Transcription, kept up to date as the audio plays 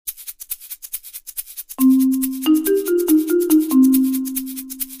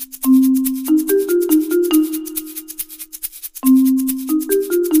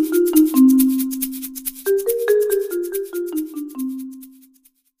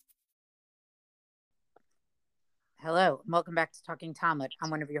Hello, and welcome back to Talking Talmud.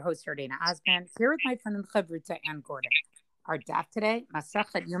 I'm one of your hosts, Yardena Osman, here with my friend and Chavruta Ann Gordon. Our daf today,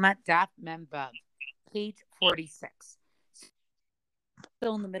 Masachet Yuma Daf Membav, page 46.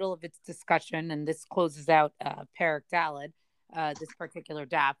 Still in the middle of its discussion, and this closes out Parak Dalad, this particular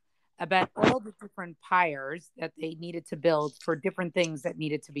daf, about all the different pyres that they needed to build for different things that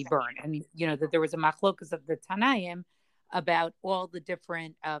needed to be burned. And, that there was a machlokas of the Tanaim about all the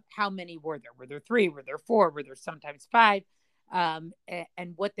different, how many were there? Were there three? Were there four? Were there sometimes five? And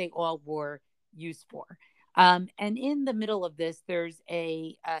what they all were used for. And in the middle of this, there's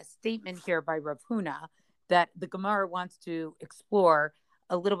a statement here by Rav Huna that the Gemara wants to explore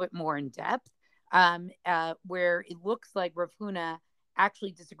a little bit more in depth, where it looks like Rav Huna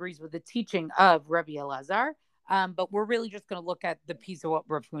actually disagrees with the teaching of Rabbi Elazar, but we're really just going to look at the piece of what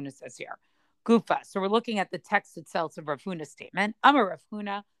Rav Huna says here. Gufa. So we're looking at the text itself of Rav Huna's statement. Amar Rav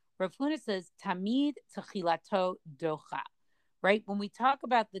Huna. Rav Huna says, Tamid techilato docha. Right? When we talk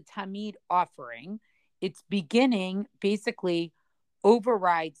about the Tamid offering, its beginning basically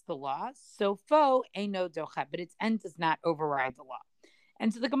overrides the law. So fo eino docha, but its end does not override the law.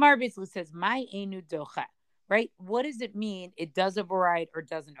 And so the Gemara basically says, my einu docha. Right? What does it mean? It does override or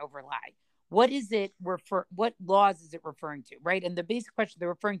doesn't override? What is it what laws is it referring to, right? And the basic question they're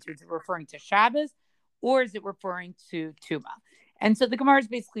referring to, is it referring to Shabbos or is it referring to Tuma? And so the Gemara is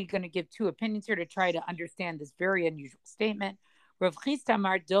basically going to give two opinions here to try to understand this very unusual statement. Rav Chisda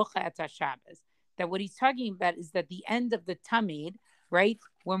amar docha et Shabbos. That what he's talking about is that the end of the Tamid, right,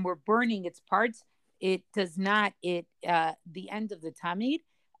 when we're burning its parts, it does not, the end of the Tamid,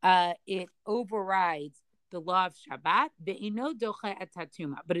 it overrides the law of Shabbat,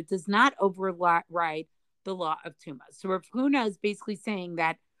 but it does not override the law of Tuma. So Rav Huna is basically saying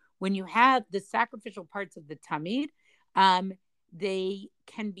that when you have the sacrificial parts of the Tamid, they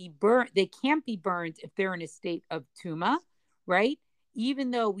can be burnt. They can't be burned if they're in a state of Tuma, right?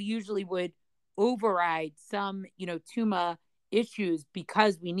 Even though we usually would override some, Tuma issues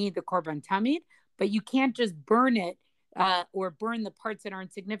because we need the Korban Tamid, but you can't just burn it or burn the parts that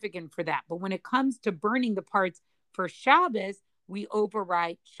aren't significant for that. But when it comes to burning the parts for Shabbos, we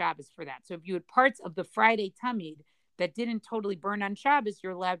override Shabbos for that. So if you had parts of the Friday Tamid that didn't totally burn on Shabbos,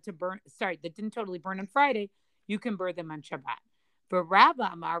 you're allowed to that didn't totally burn on Friday, you can burn them on Shabbat. But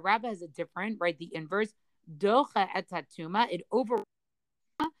Rabba has a different, right? The inverse, docha et tuma, it overrides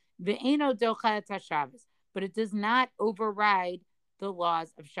ve'eno docha et Shabbos, but it does not override the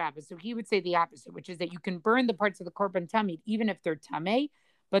laws of Shabbos. So he would say the opposite, which is that you can burn the parts of the Korban Tamid, even if they're Tameh,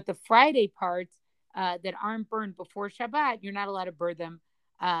 but the Friday parts that aren't burned before Shabbat, you're not allowed to burn them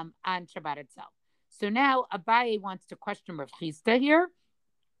on Shabbat itself. So now Abaye wants to question Rav Chisda here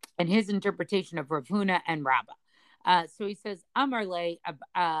and his interpretation of Rav Huna and Rabbah. So he says, Amar le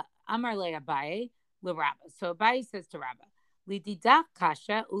Abaye le Rabbah. So Abaye says to Rabbah, Lididach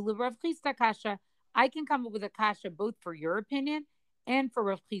kasha ule Rav Chisda kasha. I can come up with a kasha both for your opinion and for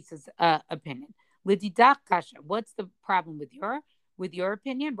Rav Chisda's opinion. Lididach kasha. What's the problem with your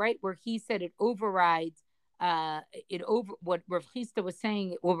opinion, right? Where he said it overrides what Rav Chisda was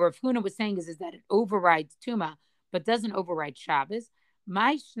saying, what Rav Huna was saying is that it overrides Tuma, but doesn't override Shabbos.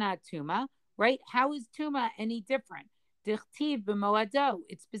 My Shna Tuma, right? How is Tuma any different? Dichtiv b'moado.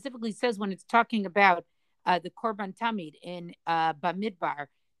 It specifically says when it's talking about the Korban Tamid in Bamidbar,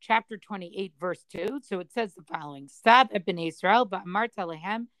 chapter 28, verse 2. So it says the following: Sab eben Yisrael ba'amarta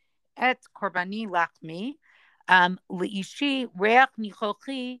lehem et korbani lachmi leishi reach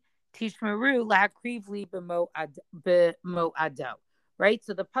nichochi tishmeru lahakriv li b'moado. Right.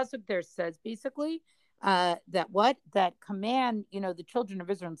 So the pasuk there says basically that command, the children of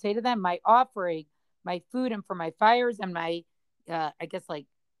Israel, and say to them, my offering, my food, and for my fires, and my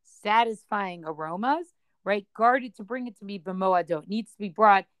satisfying aromas, right? Guard it to bring it to me b'moado. It needs to be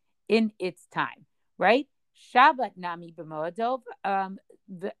brought in its time, right? Shabbat nami b'moado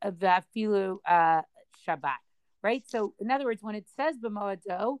v'afilu Shabbat, right? So in other words, when it says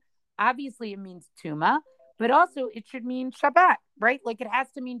b'moado, obviously it means Tuma, but also it should mean Shabbat, right? Like it has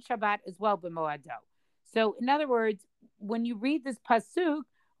to mean Shabbat as well b'moado. So in other words, when you read this pasuk,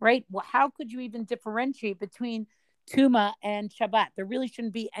 right, well, how could you even differentiate between Tuma and Shabbat? There really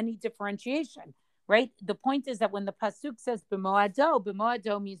shouldn't be any differentiation, right? The point is that when the pasuk says b'moado,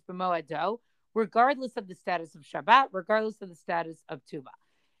 b'moado means b'moado, regardless of the status of Shabbat, regardless of the status of Tuma.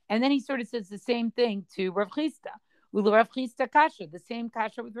 And then he sort of says the same thing to Rav Chisda. Rav Chisda kasha, the same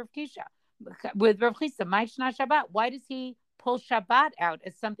kasha with Rav Chisda. With Rav Chisda, my Shna Shabbat. Why does he pull Shabbat out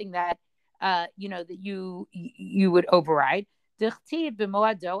as something that that you would override? Dichtiv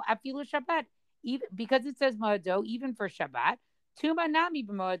b'moado afilu Shabbat. Even because it says moado, even for Shabbat. Tuma nami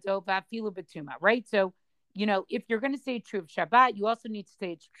b'moado v'afilu b'tuma. Right. So if you're going to say it's true of Shabbat, you also need to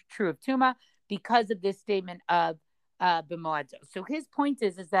say it's true of Tuma because of this statement of b'moado. So his point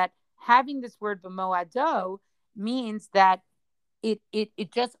is that having this word b'moado means that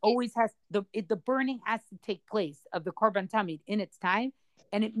it just always has the burning has to take place of the korban tamid in its time,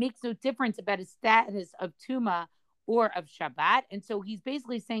 and it makes no difference about its status of Tuma or of Shabbat. And so he's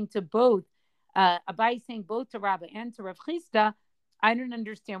basically saying to both, Abai saying both to Rabba and to Rav Chisda, I don't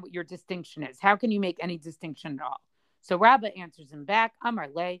understand what your distinction is. How can you make any distinction at all? So Rabba answers him back, Amar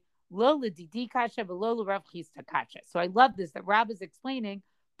le, lo l'didi kasha v'lo Rav Chisda kasha. So I love this, that Rabba is explaining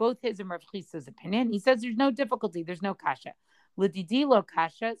both his and Rav Chisda's opinion. He says there's no difficulty, there's no kasha. L'didi lo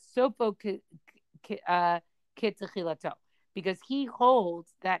kasha, sofo k'techilato. Because he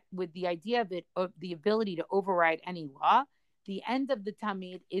holds that with the idea of the ability to override any law, the end of the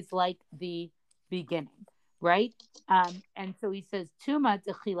tamid is like the beginning, right? And so he says, Tuma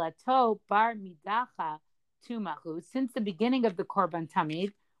techilato bar midacha tumahu. Since the beginning of the korban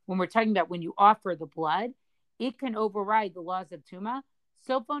tamid, when we're talking about when you offer the blood, it can override the laws of Tuma.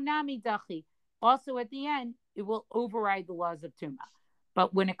 Sofonami dachi. Also at the end, it will override the laws of Tuma.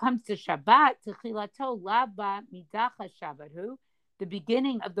 But when it comes to Shabbat, techilato lava midacha Shabbathu, the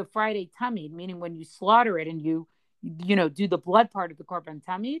beginning of the Friday tamid, meaning when you slaughter it and you do the blood part of the korban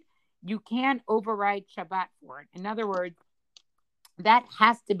tamid, you can't override Shabbat for it. In other words, that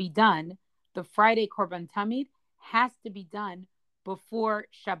has to be done. The Friday korban tamid has to be done before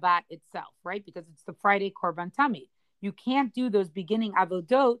Shabbat itself, right? Because it's the Friday korban tamid. You can't do those beginning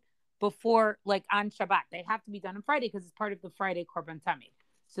avodot before, like on Shabbat. They have to be done on Friday because it's part of the Friday korban tamid.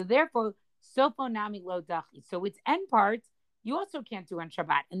 So therefore, sofo nami lo dachi. So its end parts you also can't do on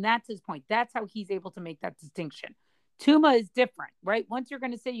Shabbat, and that's his point. That's how he's able to make that distinction. Tuma is different, right? Once you're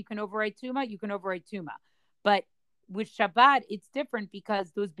going to say you can override Tuma, you can override Tuma. But with Shabbat, it's different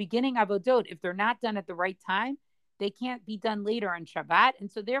because those beginning avodot, if they're not done at the right time, they can't be done later on Shabbat.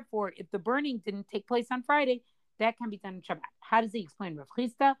 And so therefore, if the burning didn't take place on Friday, that can be done on Shabbat. How does he explain Rav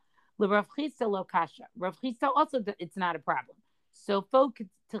Chisda? Rav Chisda lo kasha. Rav Chisda also, it's not a problem. So fo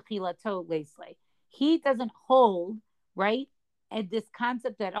techilato leisle. He doesn't hold, right, and this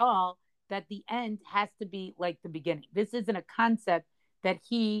concept at all, that the end has to be like the beginning. This isn't a concept that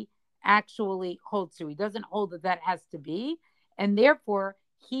he actually holds to. He doesn't hold that has to be. And therefore,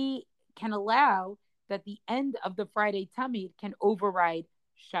 he can allow that the end of the Friday tamid can override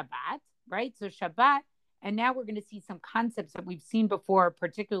Shabbat, right? So Shabbat, and now we're going to see some concepts that we've seen before,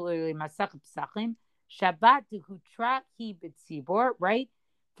 particularly Masach Pesachim. Shabbat dehutra hi b'tzibor, right?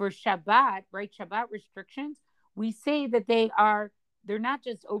 For Shabbat, right? Shabbat restrictions, we say that they're not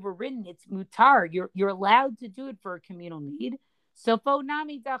just overridden, it's mutar. You're allowed to do it for a communal need. So fo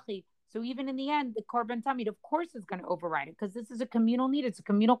nami dachi. So even in the end, the korban tamid, of course, is going to override it because this is a communal need. It's a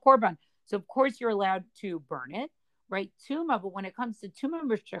communal korban. So of course you're allowed to burn it, right? Tuma, but when it comes to tuma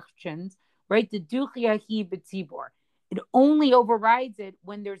restrictions, right, the duchia hi b'tzibor, it only overrides it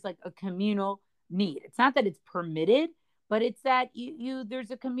when there's like a communal need. It's not that it's permitted, but it's that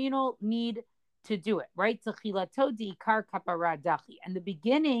there's a communal need to do it, right? And the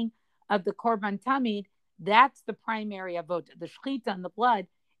beginning of the korban tamid, that's the primary avodah. The shechita and the blood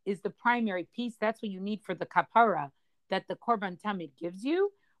is the primary piece. That's what you need for the kapara that the korban tamid gives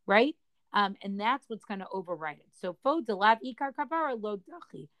you, right? And that's what's going to override it. So fo delav ikar kapara lo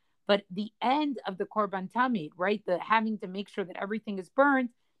dachi. But the end of the korban tamid, right? The having to make sure that everything is burned,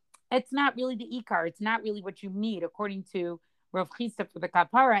 it's not really the ikar. It's not really what you need according to Rav Chisda for the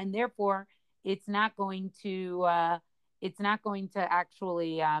kapara, and therefore it's not going to actually it's not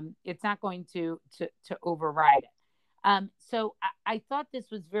going to override it. So I thought this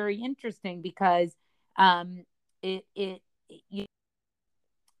was very interesting because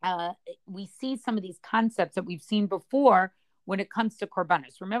we see some of these concepts that we've seen before when it comes to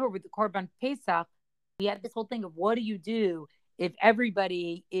korbanos. Remember with the korban Pesach, we had this whole thing of what do you do if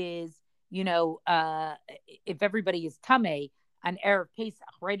everybody is tameh on Erev Pesach,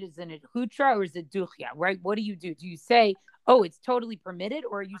 right? Is it hutra or is it duchia, right? What do you do? Do you say, oh, it's totally permitted,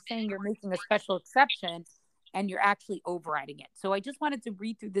 or are you saying you're making a special exception and you're actually overriding it? So I just wanted to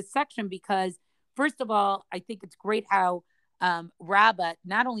read through this section because, first of all, I think it's great how Rabba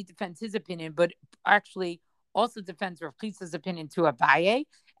not only defends his opinion, but actually also defends Rav Chisda's opinion to Abaye.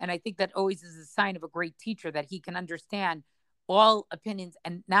 And I think that always is a sign of a great teacher, that he can understand all opinions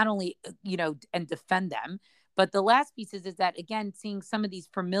and not only, and defend them. But the last piece is that, again, seeing some of these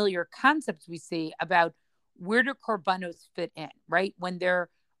familiar concepts we see about where do korbanos fit in, right? When there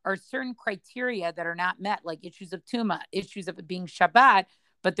are certain criteria that are not met, like issues of tuma, issues of it being Shabbat,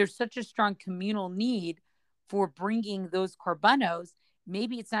 but there's such a strong communal need for bringing those korbanos.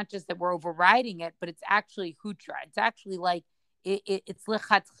 maybe it's not just that we're overriding it, but it's actually hutra. It's actually like it's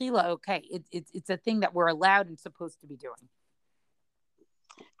lechatchila. Okay, it's a thing that we're allowed and supposed to be doing.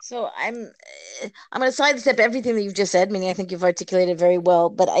 So I'm going to sidestep everything that you've just said, meaning I think you've articulated very well.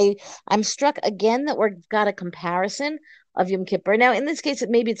 But I'm struck again that we've got a comparison of Yom Kippur. Now, in this case,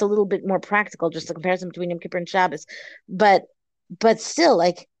 maybe it's a little bit more practical, just the comparison between Yom Kippur and Shabbos. But still,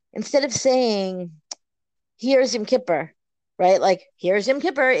 like instead of saying here's Yom Kippur, right? Like here's Yom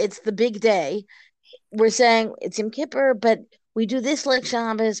Kippur, it's the big day. We're saying it's Yom Kippur, but we do this like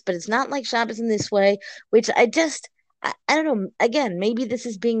Shabbos, but it's not like Shabbos in this way, which I don't know. Again, maybe this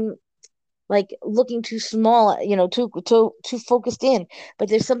is being like looking too small, too focused in. But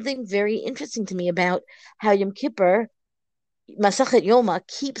there's something very interesting to me about how Yom Kippur, Masachet Yoma,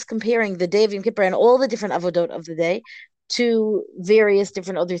 keeps comparing the day of Yom Kippur and all the different avodot of the day to various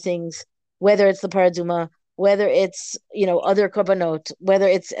different other things, whether it's the paraduma, whether it's other korbanot, whether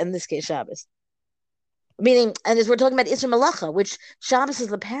it's in this case Shabbos. Meaning, and as we're talking about Isra Malacha, which Shabbos is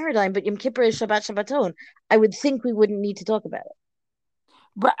the paradigm, but Yom Kippur is Shabbat Shabbaton, I would think we wouldn't need to talk about it.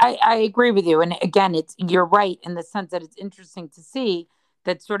 But I agree with you. And again, you're right in the sense that it's interesting to see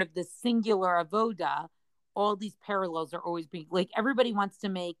that sort of the singular avoda, all these parallels are always being like everybody wants to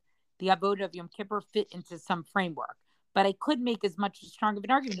make the avoda of Yom Kippur fit into some framework. But I could make as much as strong of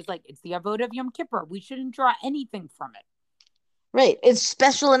an argument as like it's the avoda of Yom Kippur. We shouldn't draw anything from it. Right. It's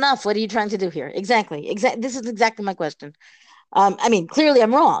special enough. What are you trying to do here? Exactly. This is exactly my question. I mean, clearly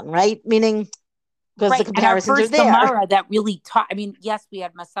I'm wrong, right? Meaning because the Right. And our comparisons are first there. Gemara that really taught, I mean, yes, we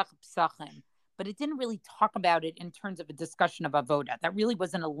had Masach Psachim, but it didn't really talk about it in terms of a discussion of Avoda. That really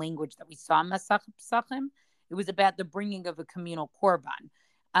wasn't a language that we saw in Masach Psachim. It was about the bringing of a communal korban.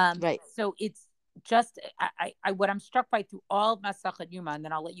 Right. So it's just, what I'm struck by through all of Masachet Yuma, and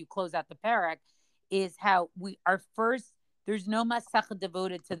then I'll let you close out the parak, is how there's no Masachet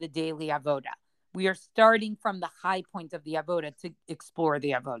devoted to the daily Avoda. We are starting from the high point of the Avoda to explore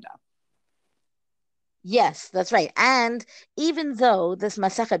the Avoda. Yes, that's right. And even though this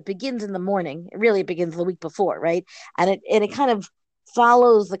Masachet begins in the morning, it really begins the week before, right? And it kind of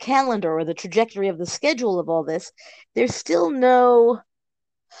follows the calendar or the trajectory of the schedule of all this. There's still no,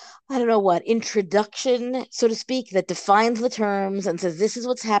 I don't know what, introduction, so to speak, that defines the terms and says this is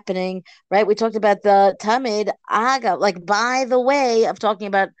what's happening, right? We talked about the Tamid Aga, like by the way of talking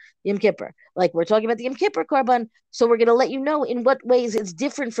about Yom Kippur. Like we're talking about the Yom Kippur Korban, so we're going to let you know in what ways it's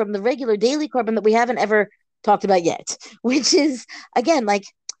different from the regular daily Korban that we haven't ever talked about yet, which is, again, like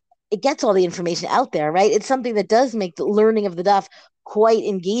it gets all the information out there, right? It's something that does make the learning of the daf quite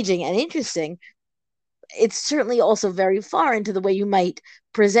engaging and interesting. It's certainly also very far into the way you might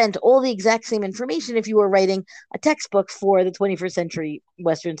present all the exact same information if you were writing a textbook for the 21st century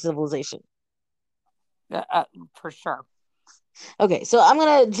Western civilization. For sure. Okay, so I'm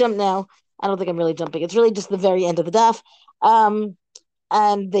gonna jump now. I don't think I'm really jumping. It's really just the very end of the daf,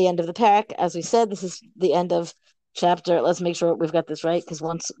 and the end of the parak. As we said, this is the end of chapter. Let's make sure we've got this right because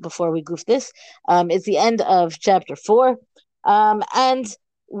once before we goof this, it's the end of chapter 4, and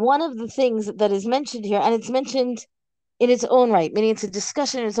one of the things that is mentioned here, and it's mentioned in its own right, meaning it's a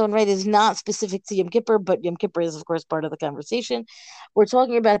discussion in its own right, is not specific to Yom Kippur, but Yom Kippur is, of course, part of the conversation. We're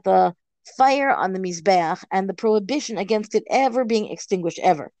talking about the fire on the Mizbeach and the prohibition against it ever being extinguished,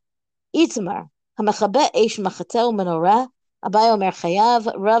 ever. Itamar, Hamachabe Eish Machateu Menorah, Abai Omer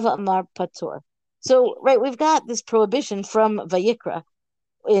Chayav, Rava Amar Patur. So, right, we've got this prohibition from Vayikra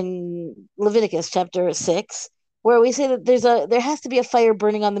in Leviticus chapter 6, where we say that there has to be a fire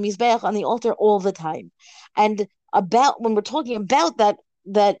burning on the Mizbeach, on the altar, all the time. And about when we're talking about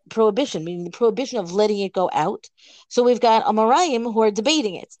that prohibition, meaning the prohibition of letting it go out. So we've got Amarayim who are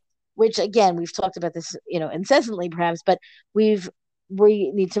debating it, which again we've talked about this, incessantly perhaps, but we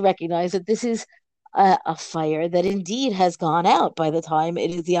need to recognize that this is a fire that indeed has gone out by the time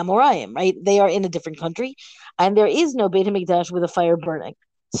it is the Amoraim, right? They are in a different country, and there is no Beit Hamikdash with a fire burning.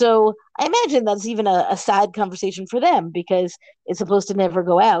 So I imagine that's even a sad conversation for them because it's supposed to never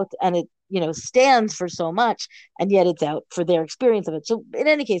go out, and it stands for so much, and yet it's out for their experience of it. So in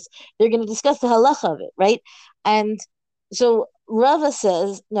any case, they're going to discuss the halacha of it, right? And so Rava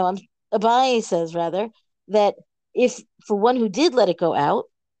says, no, Abai says rather that if for one who did let it go out,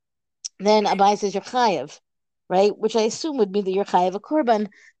 then Abai says you're chayav, right? Which I assume would mean that you're chayav a korban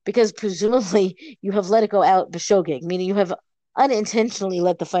because presumably you have let it go out b'shogeg, meaning you have unintentionally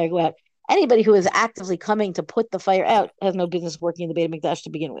let the fire go out. Anybody who is actively coming to put the fire out has no business working in the Beit Hamikdash to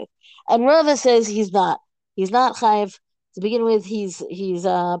begin with. And Rava says he's not. He's not chayav to begin with. He's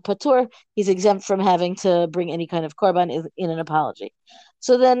patur. He's exempt from having to bring any kind of korban in an apology.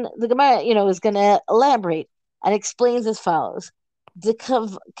 So then the Gemara, is going to elaborate and explains as follows. the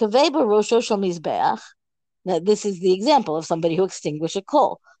kaveba rosho shel mizbeach. Now, this is the example of somebody who extinguished a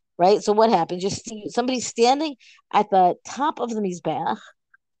coal, right? So what happens? Just somebody's standing at the top of the mizbeach,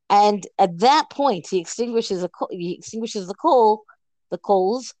 and at that point, he extinguishes the coals.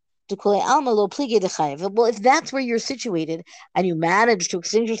 Well, if that's where you're situated and you manage to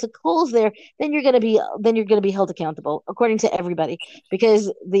extinguish the coals there, then you're gonna be held accountable according to everybody, because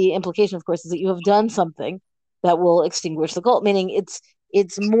the implication, of course, is that you have done something that will extinguish the coal, meaning it's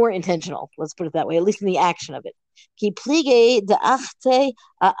more intentional. Let's put it that way, at least in the action of it.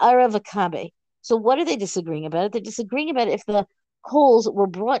 So what are they disagreeing about? They're disagreeing about if the coals were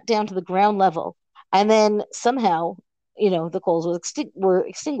brought down to the ground level, and then somehow, the coals were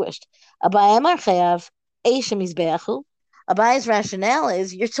extinguished. Abaya's rationale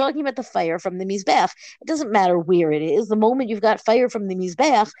is you're talking about the fire from the mizbeach. It doesn't matter where it is. The moment you've got fire from the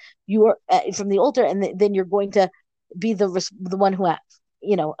mizbeach, you are from the altar, and then you're going to be the one who,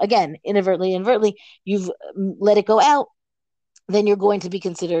 again, inadvertently, you've let it go out, then you're going to be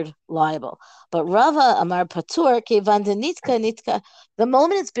considered liable. But Rava Amar Patur Kevan Nitka Nitka, the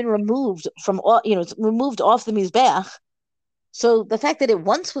moment it's been removed from, it's removed off the Mizbeach. So the fact that it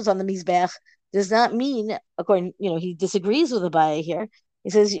once was on the Mizbeach does not mean, according, he disagrees with Abaye here. He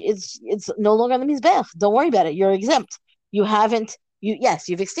says it's no longer on the Mizbeach. Don't worry about it. You're exempt. Yes,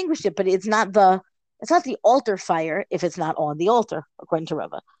 you've extinguished it, but it's not the altar fire if it's not on the altar, according to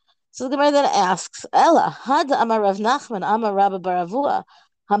Rava. So the Gemara then asks, Ella, had Amar Rav Nachman, Amar Rabba Baravua,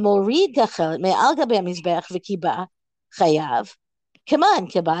 Hamorid Gachel, Me'al Gabe Mizbech V'kiba Chayav. Come on,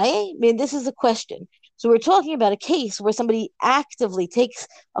 Kabaye. I mean, this is a question. So we're talking about a case where somebody actively takes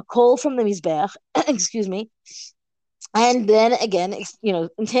a coal from the Mizbech, excuse me, and then again,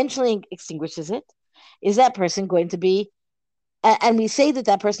 intentionally extinguishes it. Is that person going to be, and we say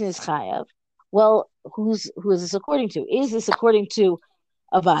that person is Chayav. Well, who is this according to? Is this according to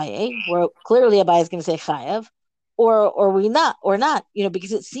Abaye, where clearly Abaye is going to say Chayav, or not,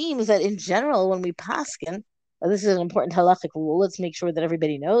 because it seems that in general, when we paskin, this is an important halachic rule. Let's make sure that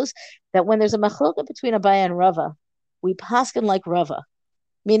everybody knows that when there's a machloka between Abaye and Rava, we paskin like Rava,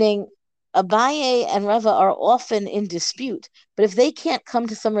 meaning Abaye and Rava are often in dispute, but if they can't come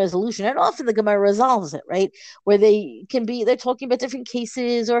to some resolution, and often the Gemara resolves it, right, where they're talking about different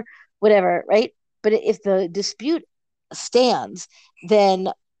cases or whatever, right? But if the dispute stands,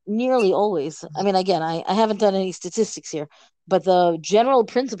 then nearly always, I mean, again, I haven't done any statistics here, but the general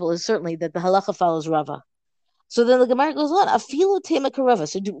principle is certainly that the halacha follows Rava. So then the Gemara goes on, afilu tema karava.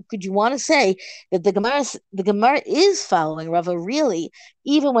 So could you want to say that the Gemara is following Rava really,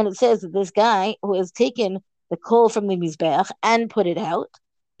 even when it says that this guy who has taken the coal from the mizbeach and put it out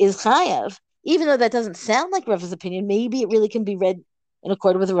is chayav, even though that doesn't sound like Rava's opinion, maybe it really can be read in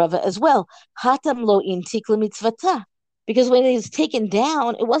accord with Rava as well. Hatam lo intik mitzvata, because when it is taken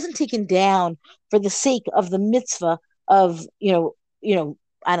down, it wasn't taken down for the sake of the mitzvah of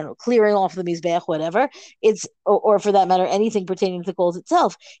I don't know, clearing off the mizbeach, whatever. Or for that matter, anything pertaining to the coals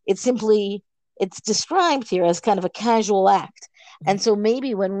itself. It's described here as kind of a casual act. And so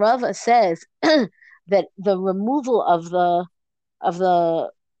maybe when Rava says that the removal of the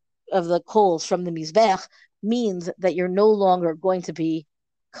coals from the mizbeach means that you're no longer going to be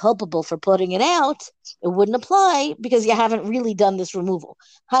culpable for putting it out, it wouldn't apply because you haven't really done this removal.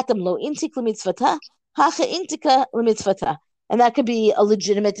 Hatam lo intik l'mitzvata, hacha intika l'mitzvata. And that could be a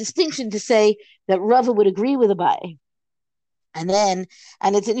legitimate distinction to say that Rava would agree with Abaye. And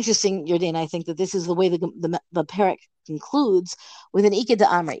it's interesting, Yordane, I think that this is the way the parak concludes with an Ika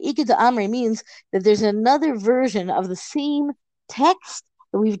Amri. Ika Amri means that there's another version of the same text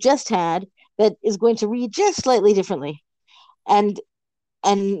that we've just had that is going to read just slightly differently. And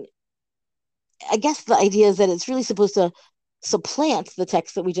I guess the idea is that it's really supposed to supplant the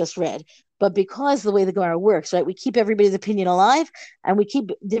text that we just read. But because the way the Gemara works, right, we keep everybody's opinion alive, and we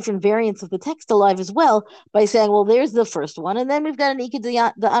keep different variants of the text alive as well by saying, well, there's the first one, and then we've got an Ika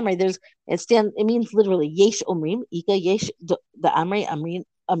the Amri. It means literally Yesh Omrim, Ika Yesh the Amri,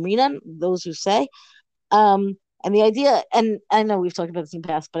 Amrinan, those who say. And the idea, and I know we've talked about this in the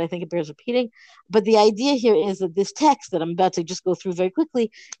past, but I think it bears repeating. But the idea here is that this text that I'm about to just go through very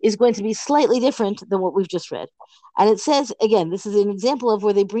quickly is going to be slightly different than what we've just read. And it says, again, this is an example of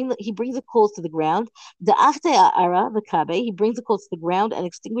where he brings the coals to the ground. The afte ara, the kabe, he brings the coals to the ground and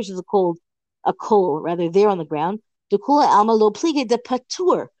extinguishes a coal there on the ground. The kula alma lo plige de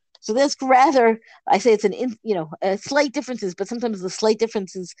patur. So there's rather, I say it's slight differences, but sometimes the slight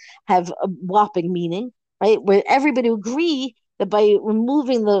differences have a whopping meaning. Right, where everybody would agree that by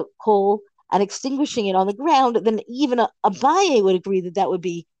removing the coal and extinguishing it on the ground, then even Abaye would agree that would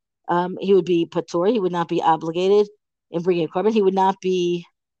be he would be patur, he would not be obligated in bringing a korban. He would not be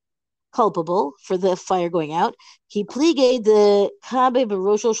culpable for the fire going out. He pliged the kabe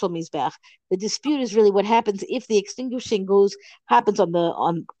barosho shel mizbech. The dispute is really what happens if the extinguishing happens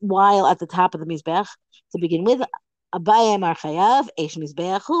on while at the top of the mizbech to begin with. Abaye Amar Chayav Eish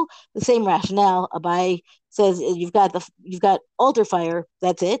Mizbeachu. The same rationale. Abaye says you've got altar fire.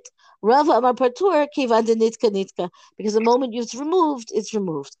 That's it. Rava Amar Patur Kivan Nitzka Nitzka, because the moment it's removed, it's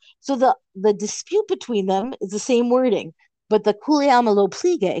removed. So the dispute between them is the same wording, but the Kuli Alma Lo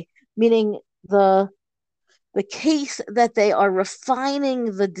Plige, meaning the case that they are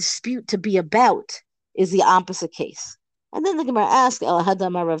refining the dispute to be about, is the opposite case. And then the Gemara asks, El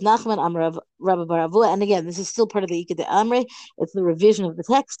Hadam Rav Nachman, Amrav Rabba Baravua. And again, this is still part of the Ika de Amre. It's the revision of the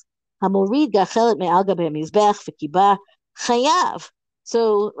text. Hamorid Gachelet Me'al Gabe Mizbech V'Kiba Chayav.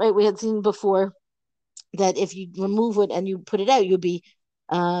 So, right, we had seen before that if you remove it and you put it out, you would be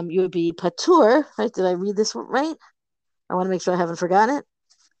patur. Right? Did I read this right? I want to make sure I haven't forgotten it.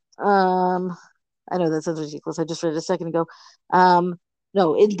 I know that sounds ridiculous. I just read it a second ago.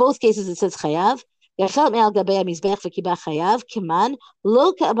 No, in both cases it says chayav. So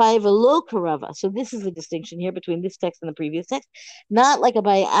this is the distinction here between this text and the previous text. Not like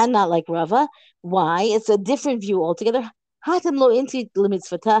Abaye and not like Rava. Why? It's a different view altogether. Once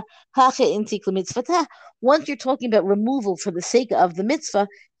you're talking about removal for the sake of the mitzvah,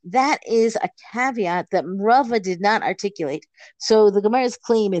 that is a caveat that Rava did not articulate. So the Gemara's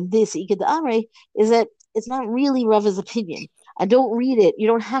claim in this Ika D'Amrei is that it's not really Rava's opinion. And don't read it. You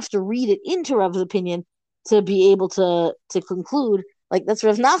don't have to read it into Rava's opinion to be able to conclude, like, that's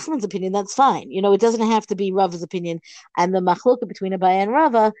Rav Nachman's opinion. That's fine. It doesn't have to be Rava's opinion. And the machloka between Abaye and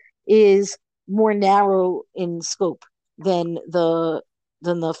Rava is more narrow in scope than the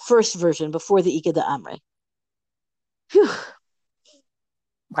first version before the Ika D'Amrei. Phew.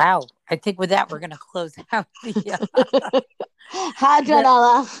 Wow. I think with that, we're going to close out the... Hadran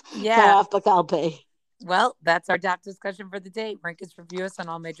Allah. Yeah. Bakalpe. Well, that's our DAP discussion for the day. Rank us, review us on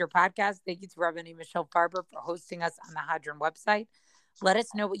all major podcasts. Thank you to Rabbi Michelle Farber for hosting us on the Hadran website. Let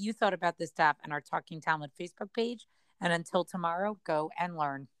us know what you thought about this DAP on our Talking Talmud Facebook page. And until tomorrow, go and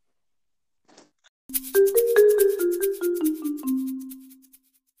learn.